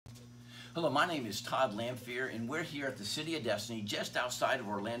Hello, my name is Todd Lamphere, and we're here at the City of Destiny, just outside of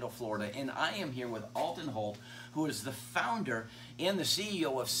Orlando, Florida, and I am here with Alton Holt, who is the founder and the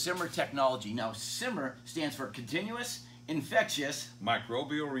CEO of CIMR Technology. Now, CIMR stands for Continuous Infectious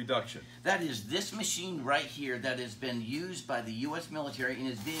Microbial Reduction. That is this machine right here that has been used by the U.S. military and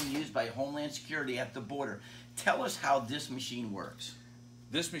is being used by Homeland Security at the border. Tell us how this machine works.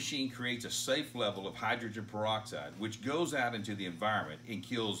 This machine creates a safe level of hydrogen peroxide, which goes out into the environment and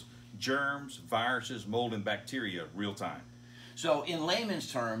kills germs, viruses, mold, and bacteria real time. So in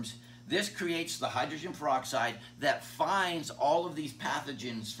layman's terms, this creates the hydrogen peroxide that finds all of these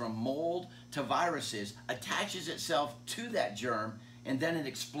pathogens from mold to viruses, attaches itself to that germ, and then it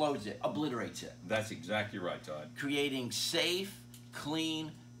explodes it, obliterates it. That's exactly right, Todd. Creating safe,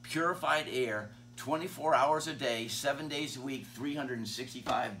 clean, purified air 24 hours a day, 7 days a week,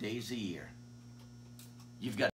 365 days a year. You've got